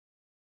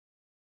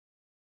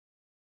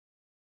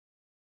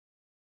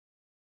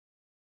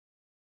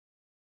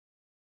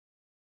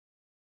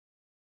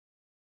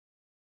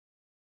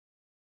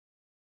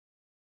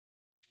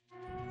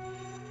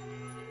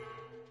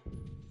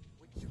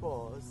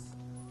was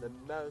the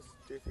most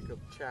difficult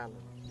challenge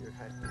you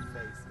had to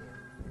face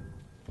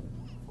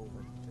in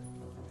Forward?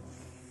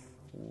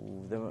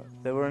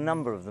 There were a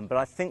number of them, but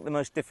I think the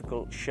most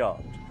difficult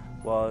shot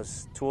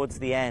was towards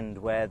the end,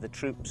 where the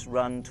troops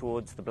run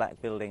towards the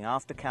black building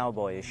after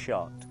Cowboy is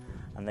shot,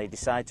 and they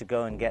decide to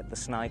go and get the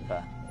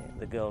sniper,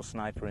 the girl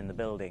sniper in the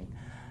building,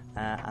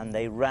 and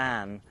they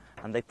ran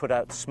and they put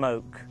out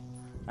smoke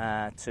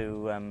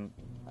to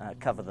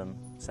cover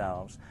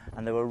themselves,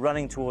 and they were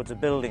running towards a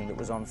building that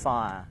was on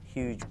fire,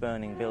 huge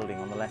burning building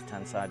on the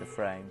left-hand side of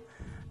frame,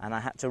 and I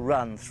had to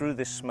run through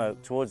this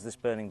smoke towards this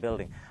burning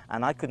building,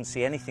 and I couldn't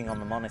see anything on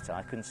the monitor.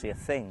 I couldn't see a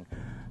thing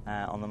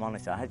on the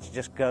monitor. I had to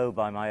just go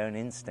by my own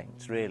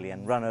instincts, really,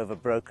 and run over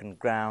broken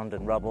ground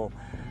and rubble.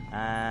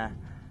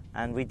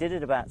 And we did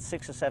it about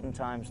 6 or 7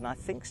 times, and I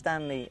think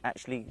Stanley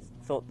actually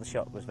thought the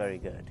shot was very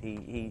good.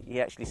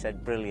 He actually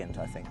said brilliant,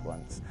 I think,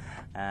 once.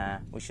 I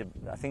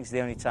think it's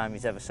the only time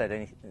he's ever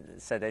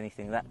said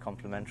anything that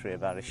complimentary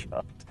about a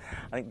shot.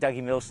 I think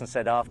Dougie Milson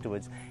said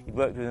afterwards he'd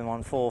worked with him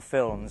on 4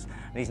 films,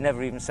 and he's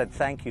never even said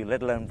thank you,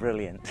 let alone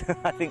brilliant.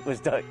 I think was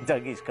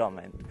Dougie's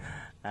comment.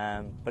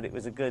 But it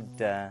was a good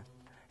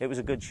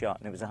shot,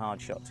 and it was a hard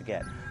shot to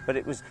get. But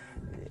it was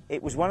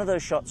one of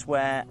those shots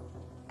where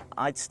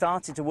I'd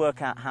started to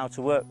work out how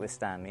to work with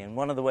Stanley, and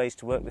one of the ways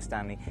to work with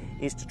Stanley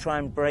is to try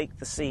and break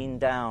the scene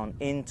down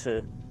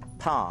into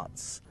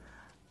parts,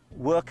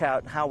 work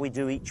out how we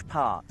do each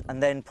part,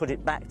 and then put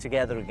it back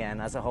together again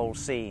as a whole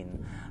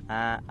scene.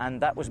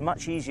 And that was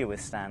much easier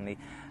with Stanley.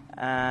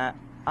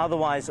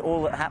 Otherwise,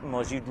 all that happened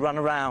was you'd run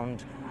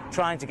around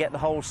trying to get the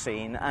whole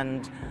scene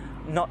and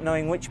not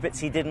knowing which bits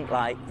he didn't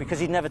like, because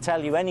he'd never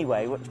tell you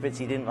anyway which bits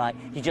he didn't like.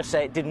 He'd just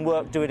say it didn't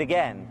work, do it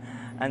again.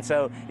 And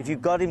so if you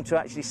got him to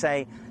actually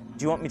say,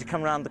 do you want me to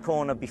come around the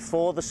corner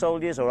before the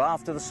soldiers or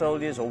after the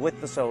soldiers or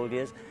with the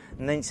soldiers?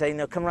 And then you say,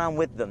 no, come around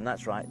with them,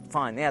 that's right,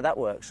 fine, yeah, that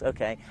works,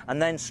 okay.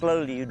 And then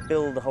slowly you'd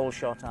build the whole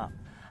shot up.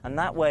 And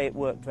that way it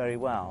worked very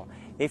well.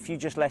 If you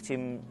just let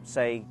him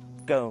say,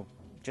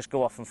 just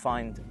go off and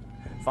find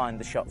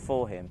the shot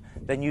for him,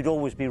 then you'd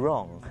always be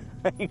wrong.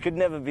 You could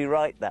never be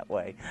right that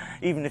way,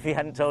 even if he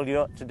hadn't told you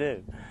what to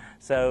do.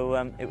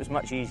 So it was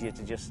much easier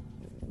to just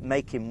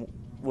make him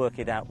work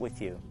it out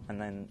with you,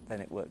 and then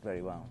it worked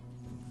very well.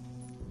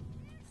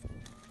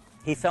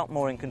 He felt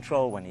more in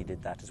control when he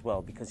did that as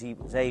well, because he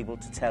was able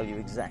to tell you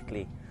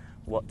exactly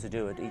what to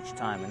do at each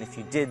time, and if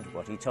you did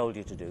what he told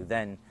you to do,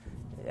 then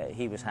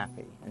he was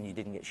happy and you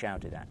didn't get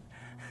shouted at.